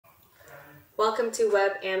Welcome to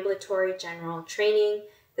Web Ambulatory General Training.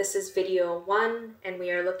 This is video 1 and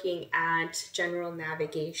we are looking at general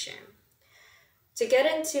navigation. To get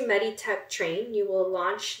into Meditech Train, you will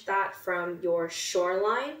launch that from your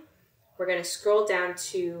shoreline. We're going to scroll down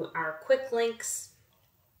to our quick links.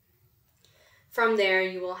 From there,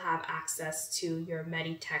 you will have access to your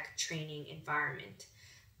Meditech training environment.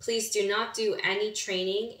 Please do not do any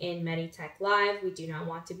training in Meditech Live. We do not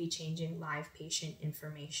want to be changing live patient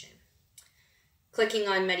information. Clicking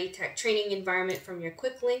on Meditech training environment from your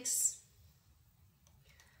quick links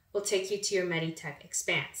will take you to your Meditech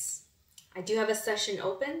Expanse. I do have a session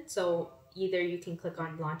open, so either you can click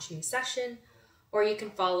on Launch New Session, or you can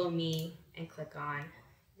follow me and click on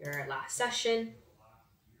your last session.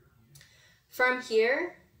 From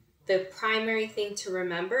here, the primary thing to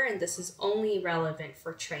remember, and this is only relevant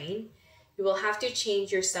for Train, you will have to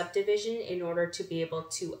change your subdivision in order to be able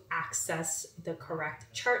to access the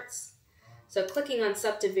correct charts. So clicking on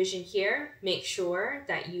subdivision here, make sure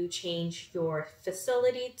that you change your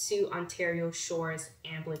facility to Ontario Shores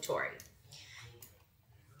Ambulatory.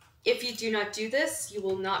 If you do not do this, you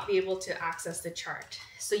will not be able to access the chart.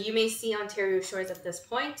 So you may see Ontario Shores at this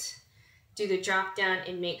point. Do the drop down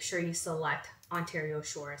and make sure you select Ontario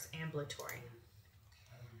Shores Ambulatory.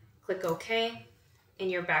 Click OK,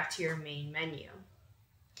 and you're back to your main menu.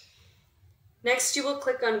 Next, you will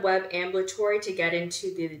click on Web Ambulatory to get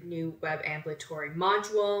into the new Web Ambulatory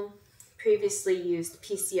module. Previously used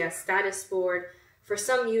PCS status board. For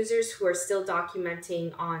some users who are still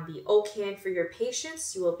documenting on the OCAN for your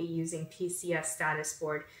patients, you will be using PCS status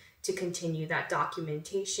board to continue that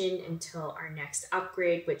documentation until our next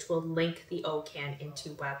upgrade, which will link the OCAN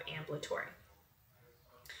into Web Ambulatory.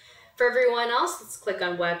 For everyone else, let's click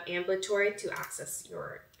on Web Ambulatory to access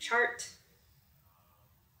your chart.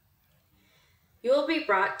 You will be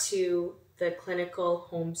brought to the clinical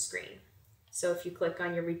home screen. So if you click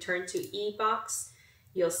on your Return to E box,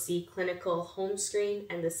 you'll see clinical home screen,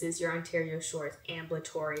 and this is your Ontario Shores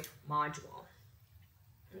Ambulatory module.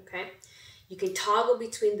 Okay, you can toggle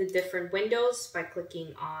between the different windows by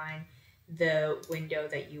clicking on the window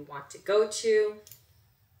that you want to go to,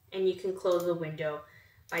 and you can close the window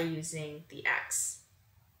by using the X.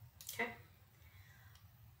 Okay.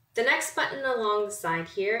 The next button along the side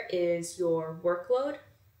here is your workload.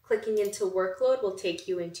 Clicking into workload will take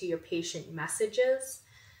you into your patient messages.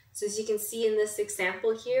 So as you can see in this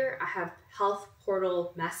example here, I have health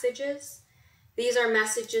portal messages. These are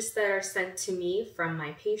messages that are sent to me from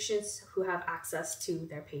my patients who have access to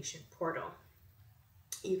their patient portal.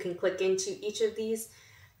 You can click into each of these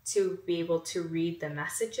to be able to read the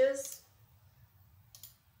messages.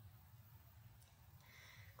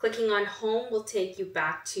 Clicking on home will take you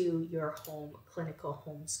back to your home clinical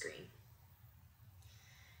home screen.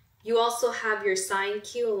 You also have your sign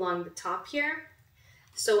queue along the top here.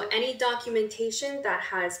 So any documentation that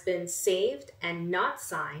has been saved and not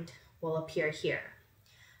signed will appear here.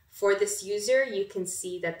 For this user, you can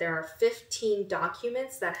see that there are 15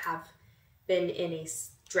 documents that have been in a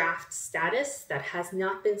draft status that has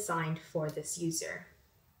not been signed for this user.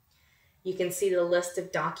 You can see the list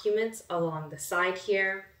of documents along the side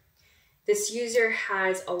here. This user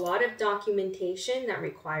has a lot of documentation that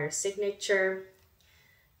requires signature.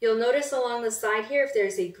 You'll notice along the side here, if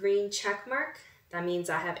there's a green check mark, that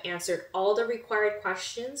means I have answered all the required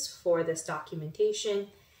questions for this documentation,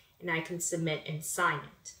 and I can submit and sign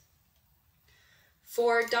it.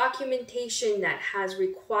 For documentation that has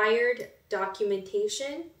required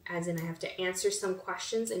documentation, as in I have to answer some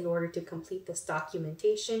questions in order to complete this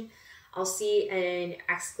documentation, I'll see an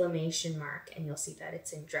exclamation mark and you'll see that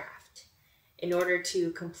it's in draft. In order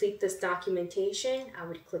to complete this documentation, I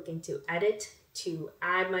would click into Edit to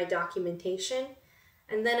add my documentation,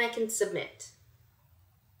 and then I can submit.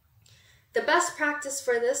 The best practice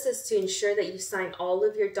for this is to ensure that you sign all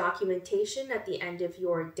of your documentation at the end of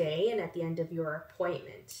your day and at the end of your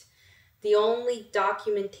appointment. The only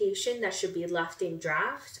documentation that should be left in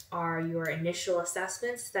draft are your initial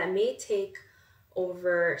assessments that may take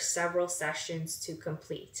over several sessions to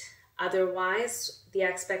complete. Otherwise, the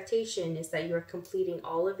expectation is that you're completing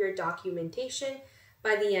all of your documentation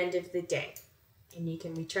by the end of the day, and you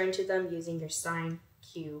can return to them using your Sign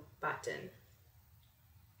Queue button.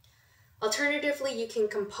 Alternatively, you can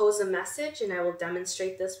compose a message, and I will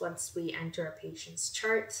demonstrate this once we enter a patient's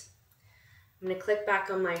chart. I'm going to click back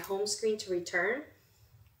on my home screen to return.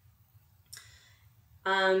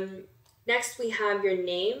 Next, we have your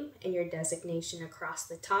name and your designation across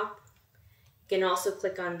the top. You can also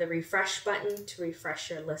click on the refresh button to refresh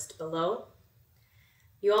your list below.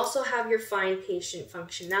 You also have your Find Patient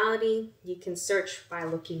functionality. You can search by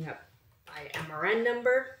looking up by MRN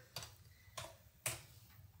number.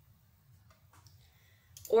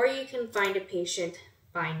 or you can find a patient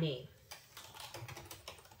by name.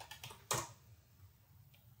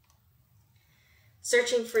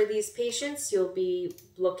 Searching for these patients, you'll be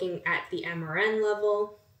looking at the MRN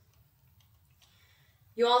level.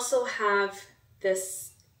 You also have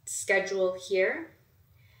this schedule here.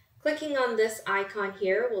 Clicking on this icon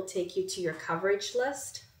here will take you to your coverage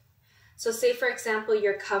list. So say, for example,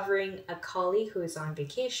 you're covering a colleague who is on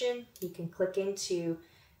vacation. You can click into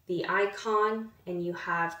the icon and you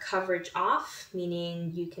have coverage off,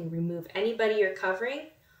 meaning you can remove anybody you're covering,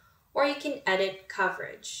 or you can edit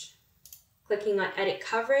coverage. Clicking on edit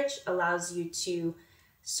coverage allows you to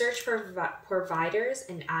search for providers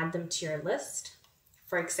and add them to your list.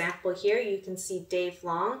 For example, here you can see Dave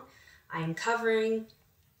Long. I am covering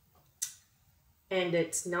and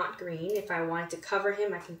it's not green. If I wanted to cover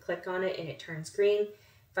him, I can click on it and it turns green.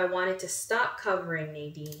 If I wanted to stop covering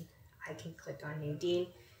Nadine, I can click on Nadine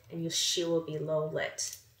and she will be low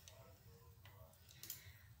lit.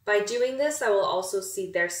 By doing this, I will also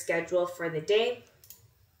see their schedule for the day.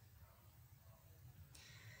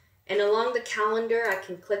 And along the calendar, I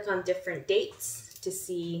can click on different dates to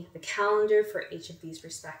see the calendar for each of these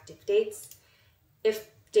respective dates. If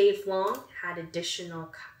Dave Long had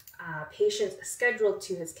additional patients scheduled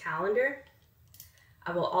to his calendar,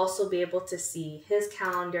 I will also be able to see his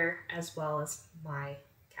calendar as well as my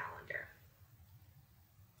calendar.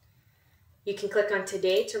 You can click on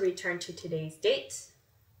today to return to today's date.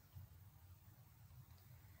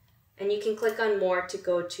 And you can click on more to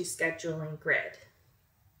go to scheduling grid.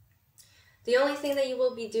 The only thing that you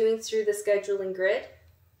will be doing through the scheduling grid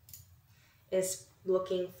is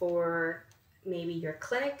looking for maybe your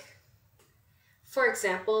clinic. For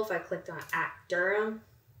example, if I clicked on ACT Durham,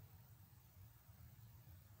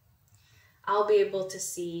 I'll be able to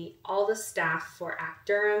see all the staff for ACT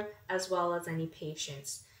Durham as well as any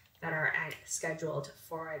patients that are scheduled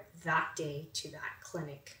for that day to that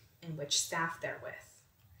clinic and which staff they're with.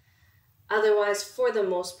 Otherwise, for the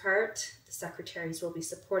most part, the secretaries will be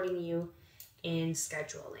supporting you in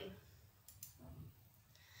scheduling.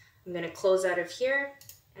 I'm going to close out of here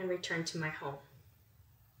and return to my home.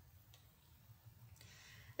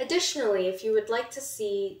 Additionally, if you would like to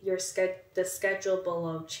see the schedule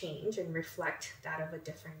below change and reflect that of a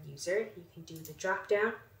different user, you can do the drop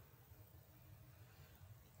down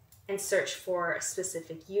and search for a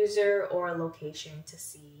specific user or a location to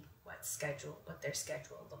see what their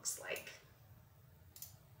schedule looks like.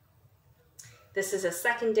 This is a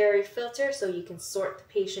secondary filter, so you can sort the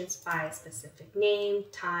patients by a specific name,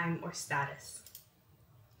 time, or status.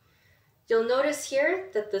 You'll notice here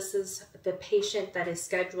that this is the patient that is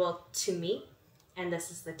scheduled to me, and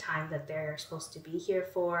this is the time that they're supposed to be here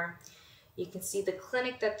for. You can see the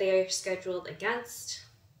clinic that they are scheduled against,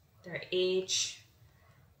 their age,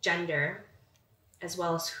 gender, as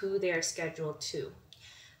well as who they are scheduled to.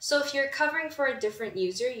 So if you're covering for a different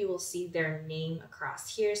user, you will see their name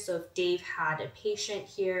across here. So if Dave had a patient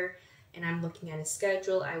here and I'm looking at his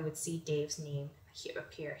schedule, I would see Dave's name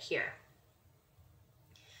appear here.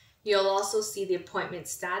 You'll also see the appointment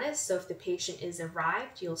status. So if the patient is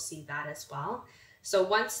arrived, you'll see that as well. So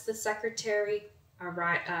once the secretary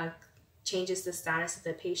changes the status of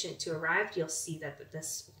the patient to arrived, you'll see that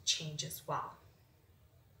this will change as well.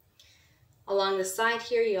 Along the side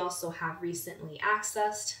here, you also have recently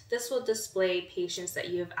accessed. This will display patients that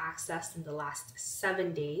you have accessed in the last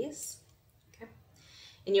 7 days. Okay.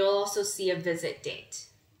 And you'll also see a visit date.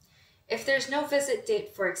 If there's no visit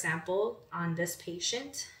date, for example, on this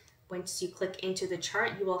patient, once you click into the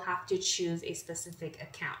chart, you will have to choose a specific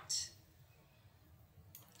account.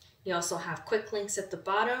 You also have quick links at the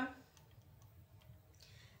bottom.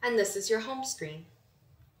 And this is your home screen.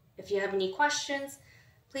 If you have any questions,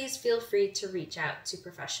 please feel free to reach out to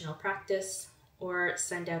Professional Practice or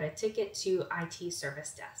send out a ticket to IT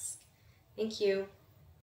Service Desk. Thank you.